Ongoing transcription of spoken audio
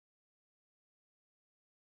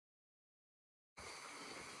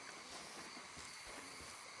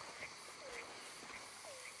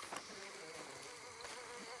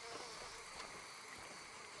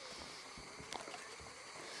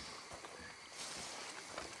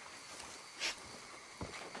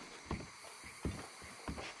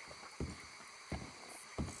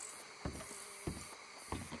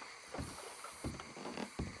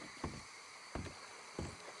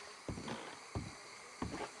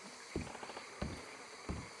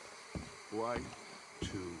right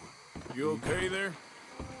to. You okay there?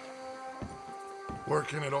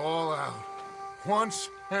 Working it all out. Once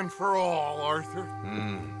and for all, Arthur.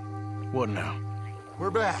 What now?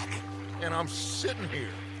 We're back, and I'm sitting here,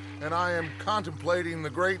 and I am contemplating the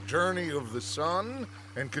great journey of the sun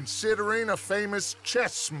and considering a famous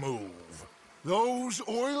chess move. Those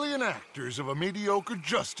oily enactors of a mediocre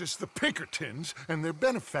justice, the Pinkertons, and their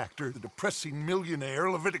benefactor, the depressing millionaire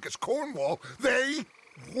Leviticus Cornwall, they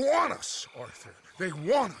want us, Arthur. They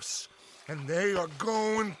want us. And they are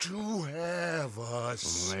going to have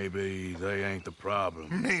us. Maybe they ain't the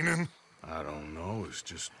problem. Meaning? I don't know, it's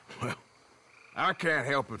just, well, I can't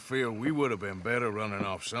help but feel we would have been better running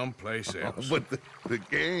off someplace else. But the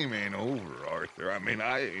game ain't over, Arthur. I mean,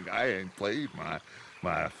 I ain't played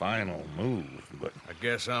my final move, but... I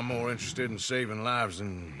guess I'm more interested in saving lives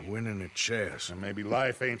than winning at chess. And maybe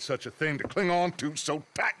life ain't such a thing to cling on to so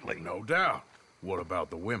tightly. No doubt. What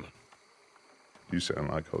about the women? You sound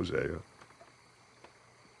like Hosea.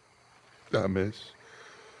 Miss.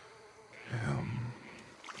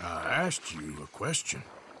 I asked you a question.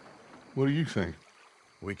 What do you think?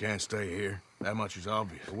 We can't stay here. That much is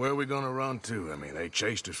obvious. Where are we gonna run to? I mean, they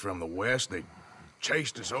chased us from the west. They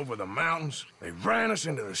chased us over the mountains. They ran us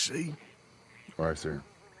into the sea. Arthur,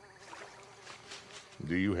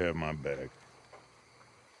 do you have my back?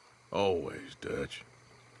 Always, Dutch.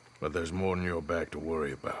 But there's more than your back to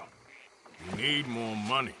worry about. We need more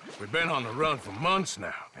money. We've been on the run for months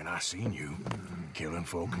now, and I seen you killing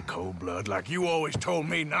folk in cold blood like you always told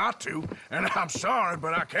me not to, and I'm sorry,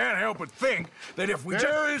 but I can't help but think that if we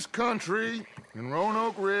There is country in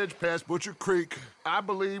Roanoke Ridge past Butcher Creek I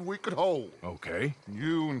believe we could hold. Okay.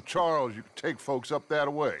 You and Charles, you could take folks up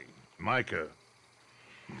that way. Micah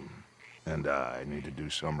and I need to do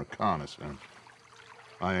some reconnaissance.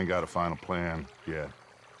 I ain't got a final plan yet.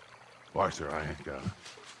 Arthur, I ain't got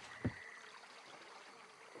it.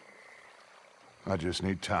 I just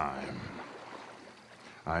need time.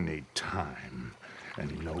 I need time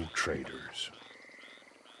and no traitors.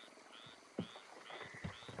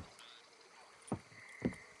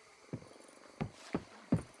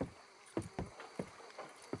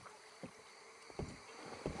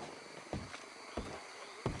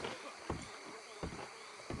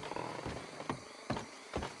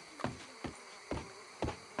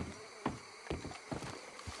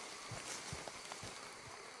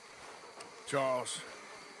 Charles,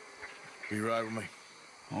 you ride with me?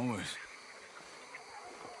 Always.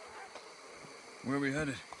 Where are we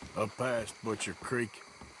headed? Up past Butcher Creek.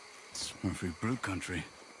 It's Murphy Brute country.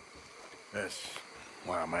 That's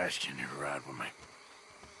why I'm asking you to ride with me.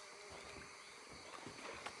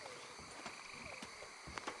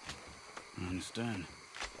 I understand.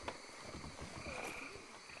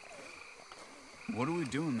 What are we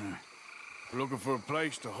doing there? We're looking for a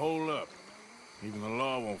place to hole up. Even the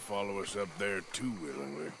law won't follow us up there too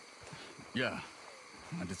willingly. Yeah.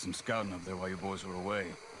 I did some scouting up there while you boys were away.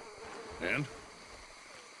 And?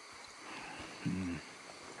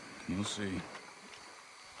 You'll see.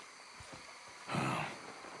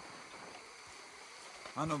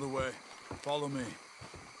 I know the way. Follow me.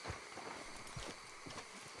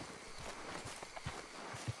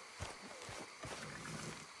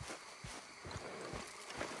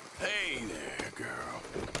 Hey there, girl.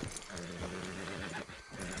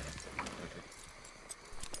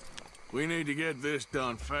 We need to get this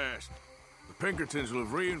done fast. The Pinkertons will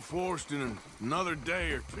have reinforced in another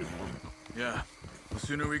day or two. Yeah. The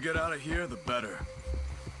sooner we get out of here, the better.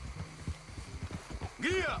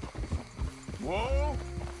 Gee up! Whoa!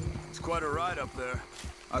 It's quite a ride up there.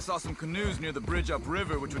 I saw some canoes near the bridge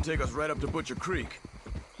upriver, which would take us right up to Butcher Creek.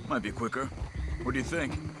 Might be quicker. What do you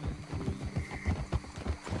think?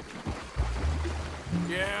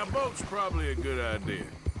 Yeah, a boat's probably a good idea.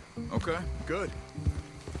 Okay, good.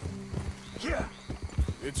 Yeah.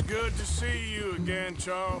 It's good to see you again,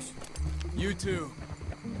 Charles. You too.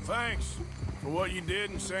 Thanks for what you did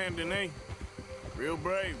in Saint Denis. Real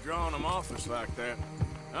brave drawing them off us like that.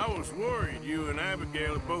 I was worried you and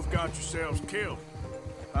Abigail had both got yourselves killed.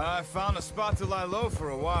 I found a spot to lie low for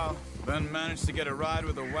a while, then managed to get a ride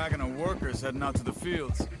with a wagon of workers heading out to the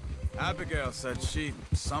fields. Abigail said she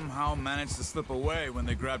somehow managed to slip away when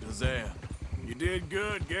they grabbed Hosea. You did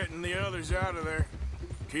good getting the others out of there.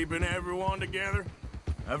 Keeping everyone together?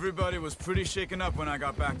 Everybody was pretty shaken up when I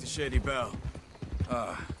got back to Shady Belle.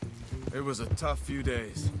 It was a tough few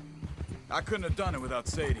days. I couldn't have done it without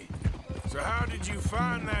Sadie. So how did you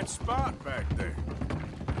find that spot back there?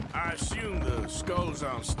 I assume the skulls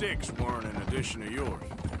on sticks weren't an addition of yours.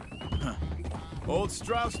 Old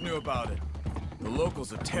Strauss knew about it. The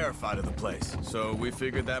locals are terrified of the place, so we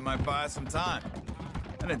figured that might buy us some time.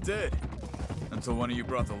 And it did. Until one of you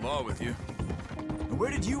brought the law with you. And where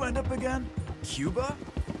did you end up again? Cuba?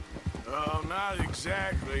 Oh, not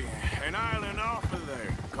exactly. An island off of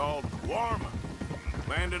there called Warma.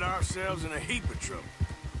 Landed ourselves in a heap of trouble.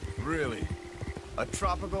 Really? A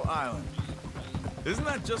tropical island? Isn't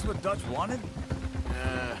that just what Dutch wanted?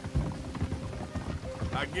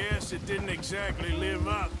 I guess it didn't exactly live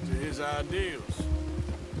up to his ideals.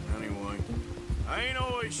 Anyway, I ain't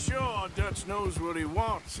always sure Dutch knows what he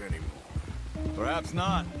wants anymore. Perhaps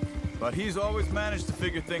not. But he's always managed to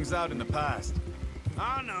figure things out in the past.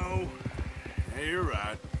 I know. Yeah, you're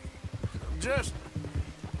right. Just...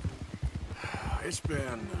 It's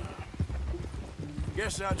been...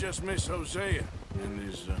 Guess I just miss Hosea and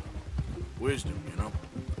his wisdom, you know?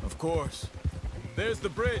 Of course. There's the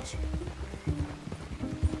bridge.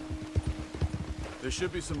 There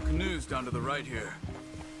should be some canoes down to the right here.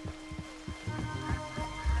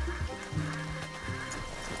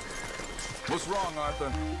 What's wrong,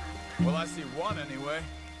 Arthur? Well, I see one anyway.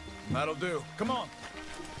 That'll do. Come on.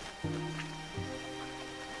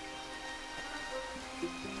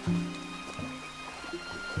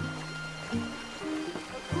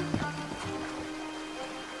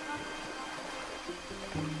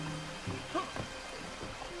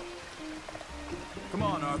 Come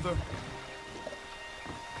on, Arthur.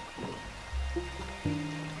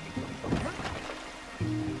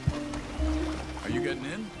 Are you getting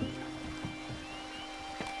in?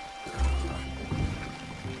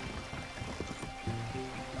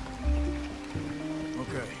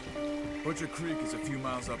 Okay. Butcher Creek is a few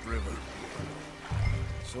miles upriver.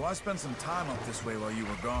 So I spent some time up this way while you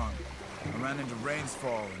were gone. I ran into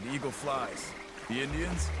Rainsfall and Eagle Flies. The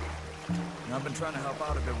Indians? And I've been trying to help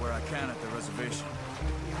out a bit where I can at the reservation.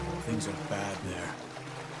 Things are bad there.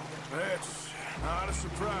 That's not a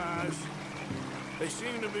surprise. They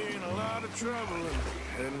seem to be in a lot of trouble and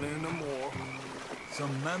heading into more.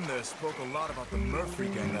 Some men there spoke a lot about the Murphy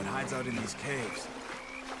gang that hides out in these caves.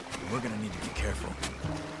 We're gonna need to be careful.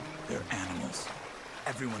 They're animals.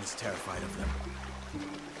 Everyone is terrified of them.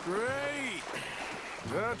 Great!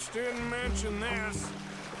 Dutch didn't mention this.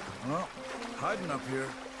 Well, hiding up here,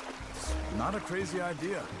 it's not a crazy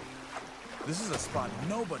idea. This is a spot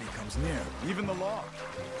nobody comes near, even the law.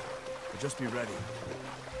 But just be ready.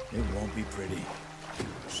 It won't be pretty.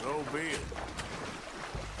 So be it.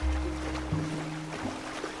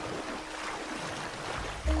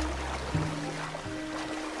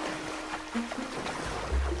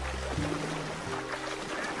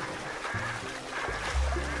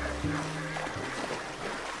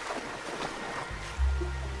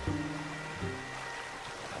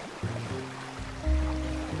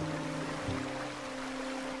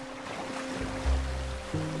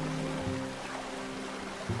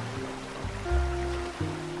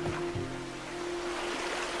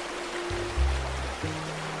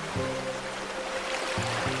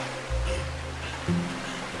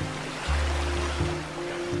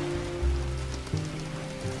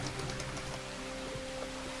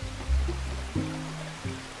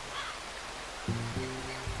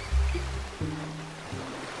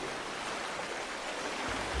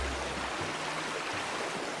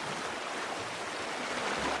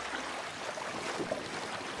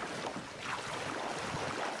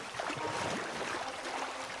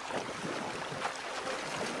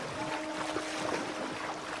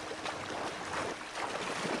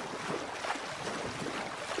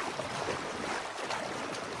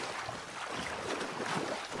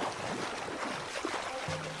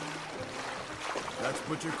 That's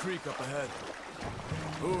Butcher Creek up ahead.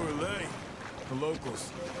 Who are they? The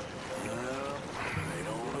locals. Well, they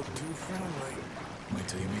don't look too friendly. Wait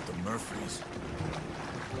till you meet the Murphys.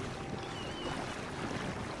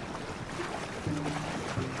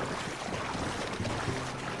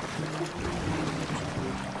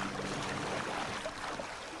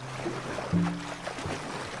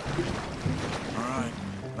 All right,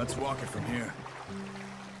 let's walk it from here.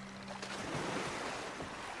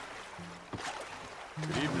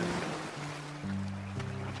 Good evening.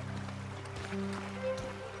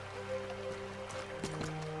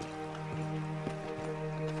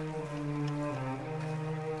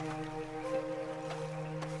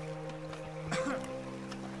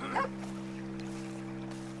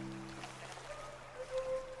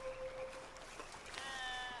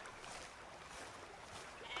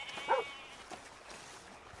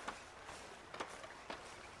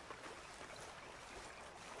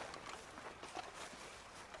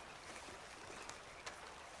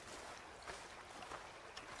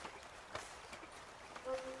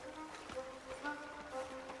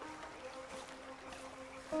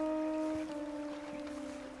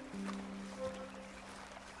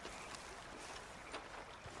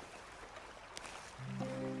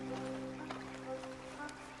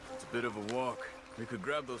 bit of a walk. We could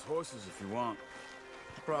grab those horses if you want.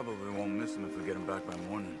 Probably won't miss them if we get them back by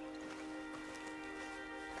morning.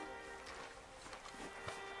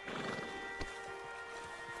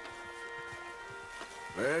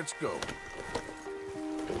 Let's go.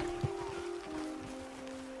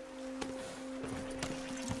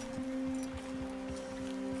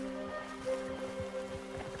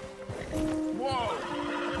 Whoa!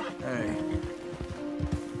 Hey.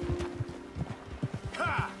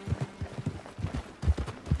 Ha!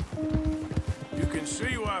 You can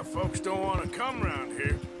see why folks don't want to come around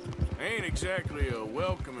here. Ain't exactly a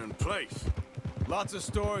welcoming place. Lots of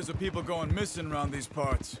stories of people going missing around these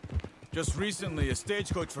parts. Just recently, a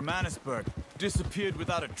stagecoach from Annisburg disappeared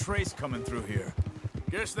without a trace coming through here.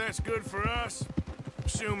 Guess that's good for us.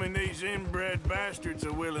 Assuming these inbred bastards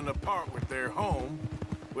are willing to part with their home,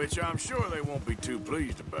 which I'm sure they won't be too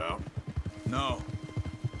pleased about. No.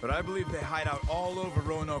 But I believe they hide out all over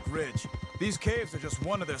Roanoke Ridge. These caves are just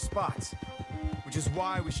one of their spots. Which is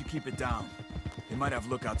why we should keep it down. They might have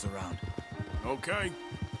lookouts around. Okay.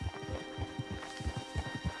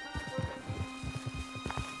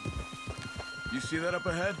 You see that up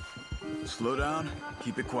ahead? Slow down,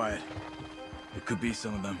 keep it quiet. It could be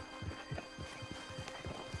some of them.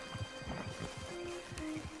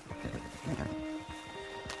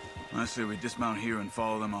 I say we dismount here and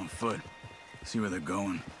follow them on foot. See where they're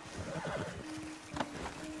going.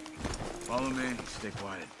 Follow me, stay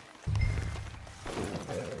quiet.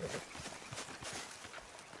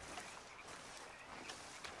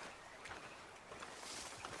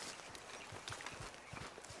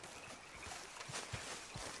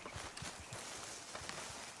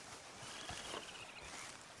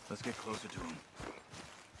 Let's get closer to him.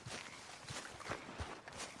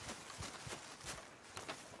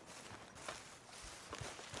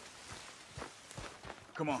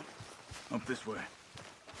 Come on, up this way.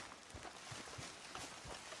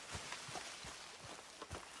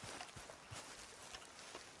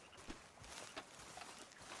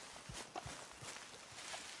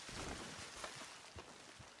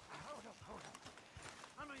 Hold up.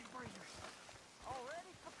 I know you breathers.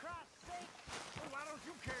 Already, for Christ's sake? Well, why don't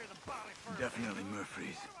you carry the body first? Definitely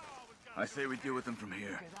Murphy's. I say we deal with them from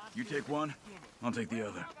here. You take one, I'll take the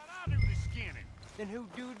other. How about I do the skinning? Then who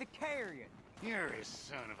do the carrying? You're a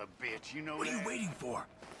son of a bitch, you know What are you that? waiting for?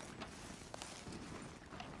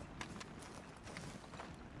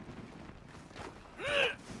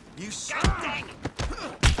 You son! God dang it!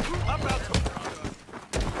 Up out to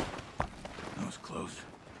That was close.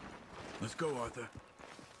 Let's go, Arthur.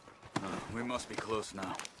 We must be close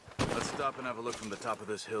now. Let's stop and have a look from the top of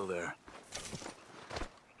this hill there.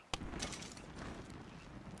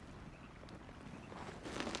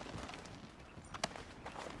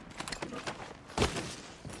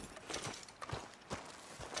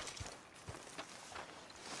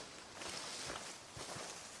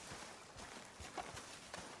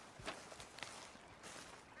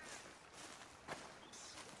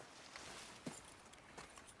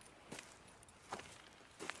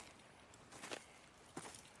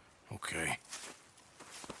 Okay.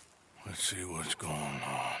 Let's see what's going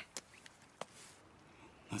on.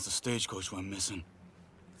 That's the stagecoach went missing.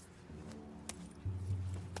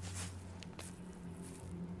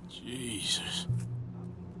 Jesus.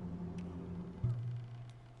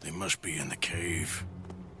 They must be in the cave.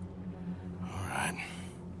 All right.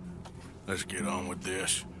 Let's get on with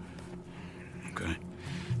this. Okay.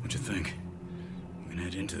 What you think? We can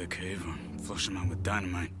head into the cave or flush them out with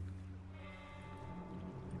dynamite.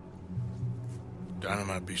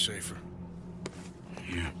 Dynamite be safer.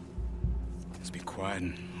 Here. Let's be quiet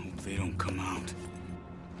and hope they don't come out.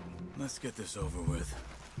 Let's get this over with.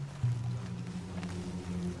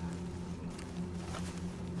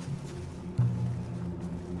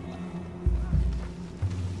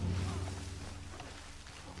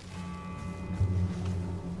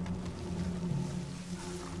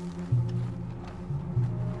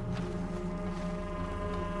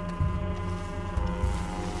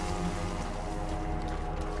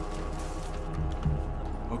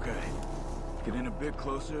 Okay. Get in a bit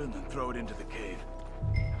closer and then throw it into the cave.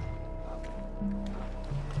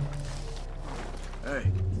 Hey.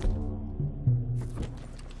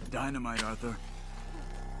 Dynamite, Arthur.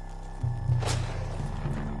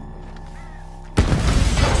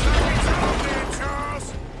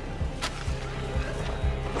 Charles!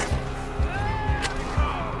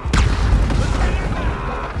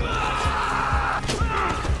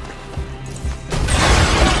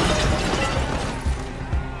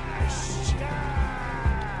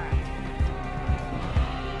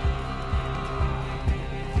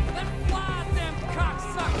 Then fly them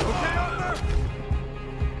cocksuckers! Okay, Arthur?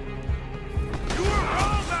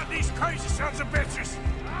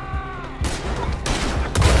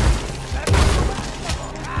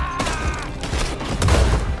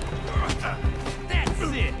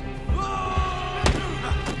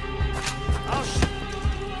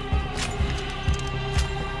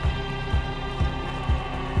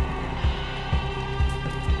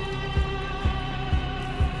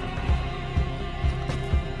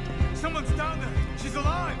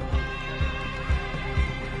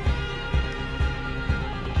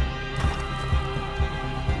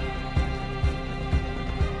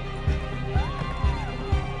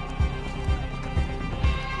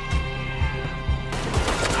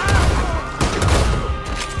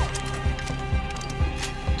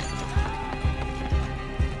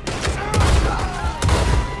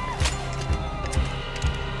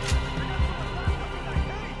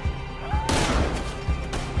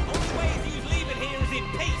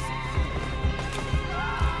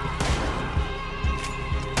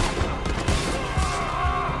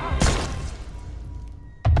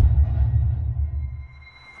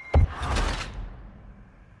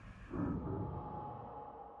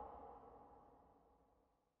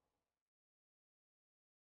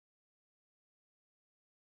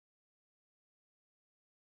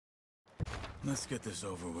 Let's get this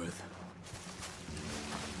over with.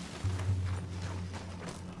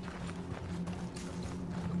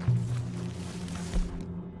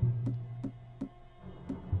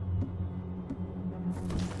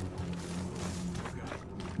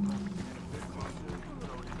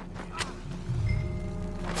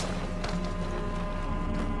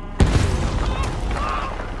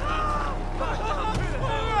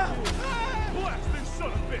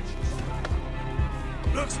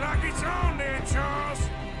 Looks like it's on then, Charles.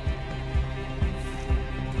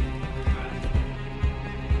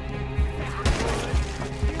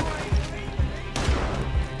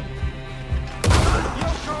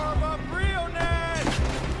 You'll carve up real nice!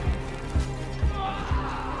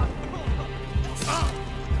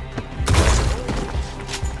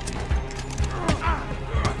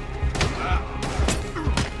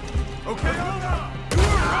 Okay, hold on! You were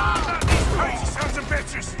wrong about these crazy sons of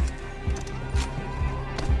bitches!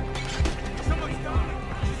 Someone's dying!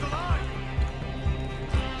 She's alive!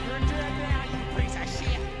 You're dead now, you piece of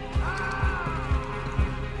shit!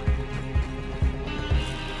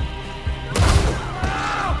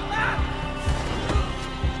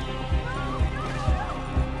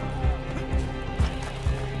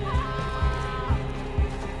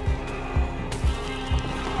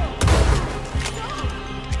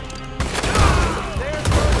 There's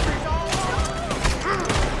groceries all over!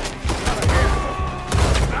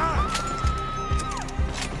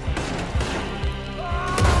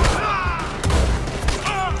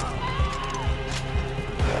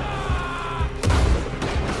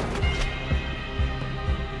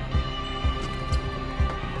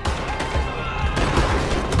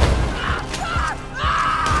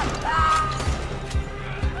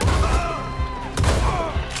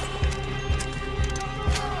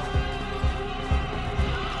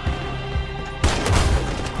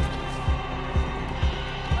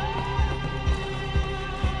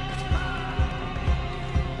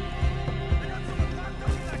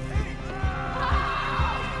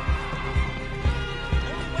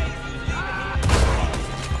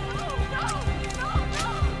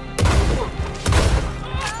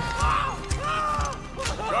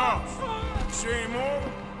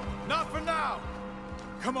 Not for now!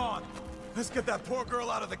 Come on, let's get that poor girl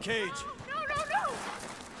out of the cage. No!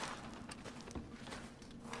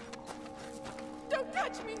 Don't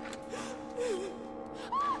touch me!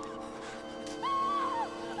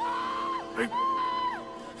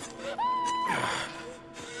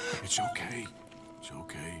 It's okay. It's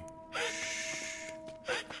okay.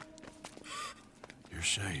 You're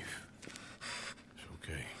safe. It's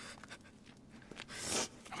okay.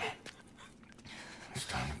 Come on. It's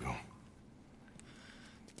time to go.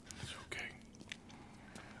 It's okay.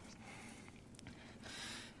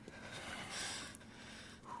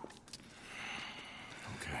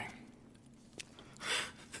 Okay.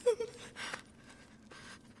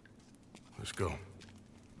 Let's go.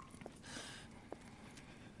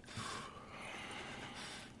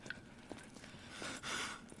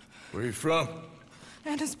 Where you from?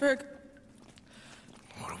 Annisburg.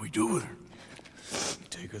 What do we do with her?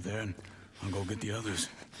 Take her there and I'll go get the others.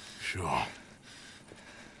 Sure.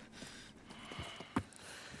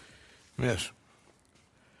 Miss,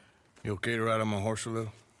 you okay to ride on my horse a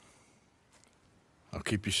little? I'll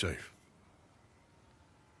keep you safe.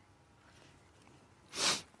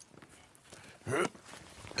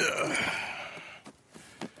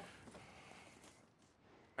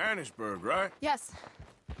 Annisburg, right? Yes.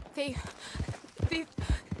 They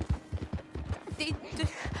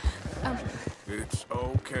It's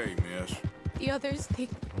okay, miss. the others,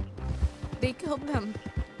 they killed them.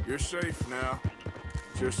 You're safe now.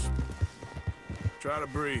 Just try to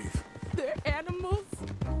breathe. They're animals.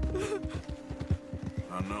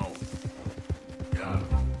 I know. Yeah.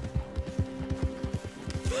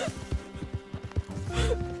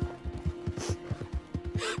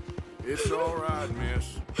 It's all right,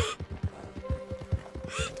 miss.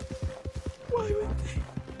 Why would they?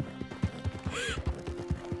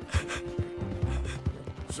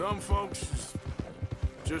 Some folks is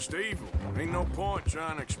just evil. Ain't no point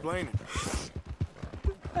trying to explain it.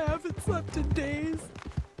 I haven't slept in days.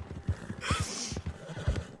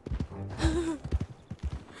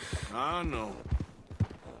 I know.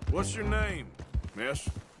 What's your name, miss?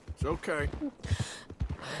 It's okay.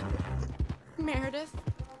 Meredith.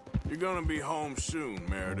 You're gonna be home soon,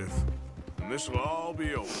 Meredith. And this'll all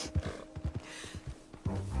be over.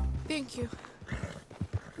 Thank you.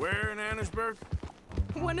 Where in Annisburg?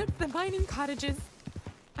 One of the mining cottages.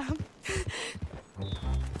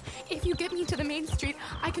 If you get me to the main street,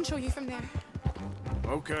 I can show you from there.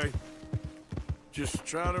 Okay. Just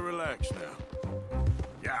try to relax now.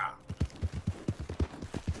 Yeah.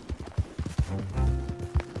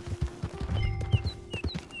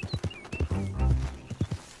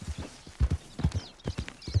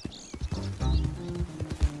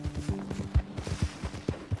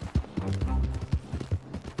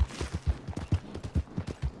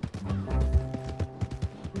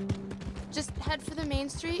 head for the main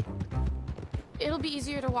street. It'll be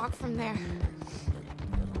easier to walk from there.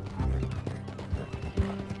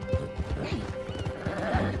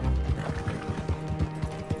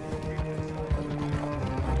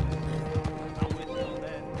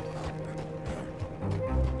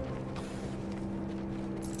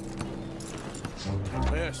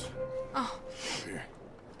 Yes. Oh. Here.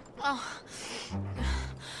 Oh.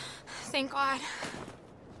 Thank God.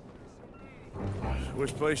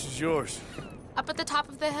 Which place is yours? Up at the top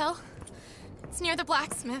of the hill. It's near the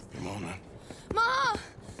blacksmith. Come on, then. Ma!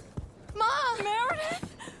 Ma!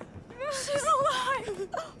 Meredith! She's alive!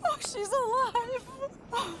 Oh, she's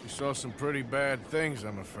alive! You saw some pretty bad things,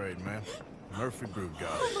 I'm afraid, ma'am. Murphy Brood got it.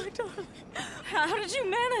 Oh, my darling. How did you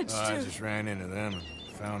manage to? I just ran into them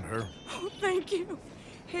and found her. Oh, thank you.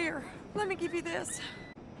 Here, let me give you this.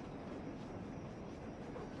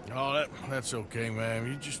 Oh, that's okay, ma'am.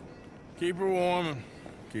 You just keep her warm and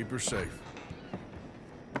keep her safe.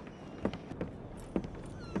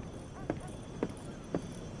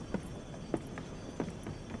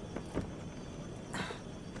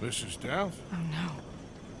 Mrs. Downs? Oh,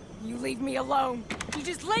 no. You leave me alone. You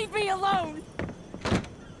just leave me alone.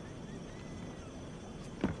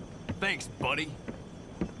 Thanks, buddy.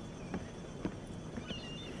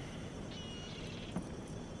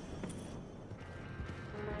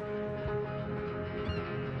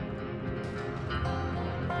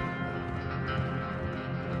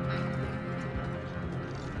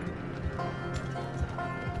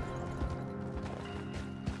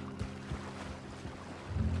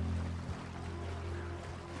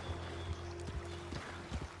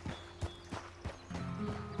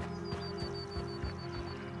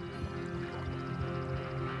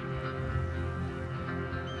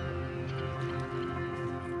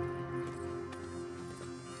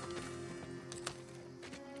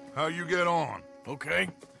 How you get on? Okay.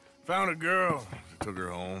 Found a girl. Took her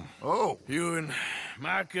home. Oh, You and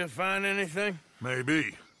Micah find anything?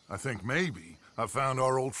 maybe. I think maybe. I found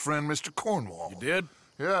our old friend, Mr. Cornwall. You did?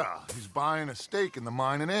 Yeah, he's buying a stake in the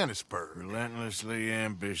mine in Annisburg. Relentlessly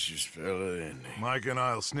ambitious fella, isn't he? Mike and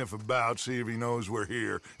I'll sniff about, see if he knows we're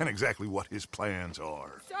here, and exactly what his plans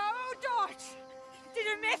are. So, Dutch, did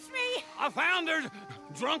you miss me? I found her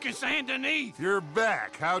drunk in Saint Denis. You're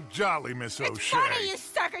back. How jolly, Miss It's O'Shea. funny, you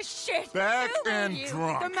sack of shit. Back Who are and you?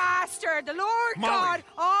 drunk. The Master, the Lord Molly. God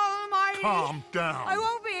Almighty. Calm down. I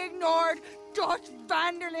won't be ignored. Dutch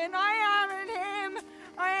Vanderlyn, I am him.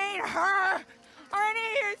 I ain't her. Or any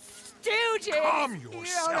of your stooges. Calm You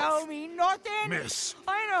yourself. don't owe me nothing. Miss.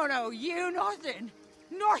 I don't owe you nothing.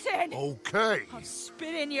 Nothing. Okay. I'll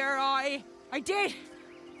spit in your eye. I did.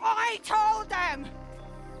 I told them.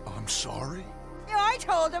 I'm sorry? Yeah, I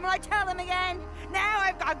told them and I tell them again. Now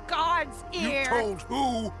I've got God's ear. You told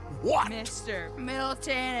who what? Mr.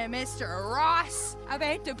 Milton and Mr. Ross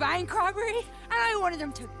about the bank robbery, and I wanted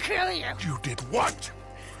them to kill you. You did what?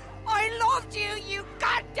 I loved you, you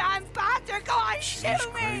goddamn bastard! Go on, She's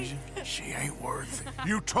shoot me! crazy. She ain't worth it.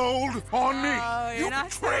 You told on me. Oh, you're You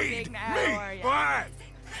not so betrayed big now, me. are you? What?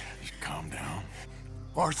 Just calm down.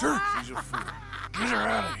 Arthur, She's a fool. Get her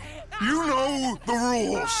out of here. you know the Oh,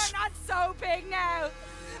 rules. not so big now.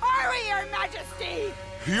 Are we, Your Majesty?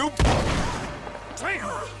 You...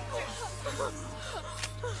 Damn!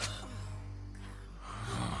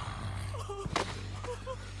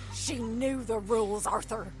 She knew the rules,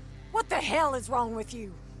 Arthur. What the hell is wrong with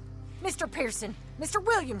you? Mr. Pearson, Mr.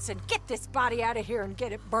 Williamson, get this body out of here and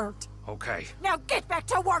get it burnt. Okay. Now get back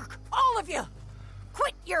to work, all of you!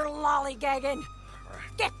 Quit your lollygagging!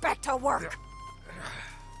 Get back to work!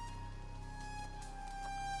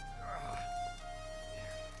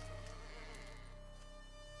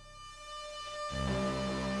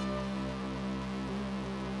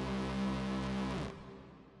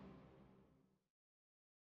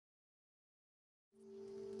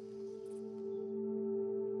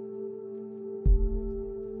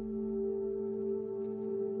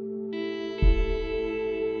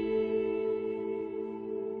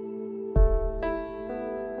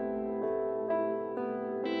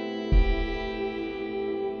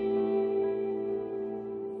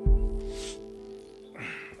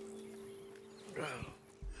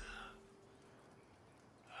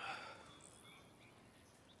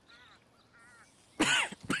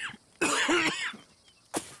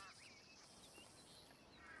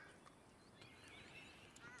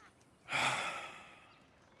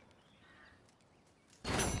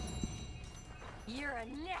 You're a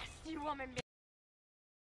nasty woman,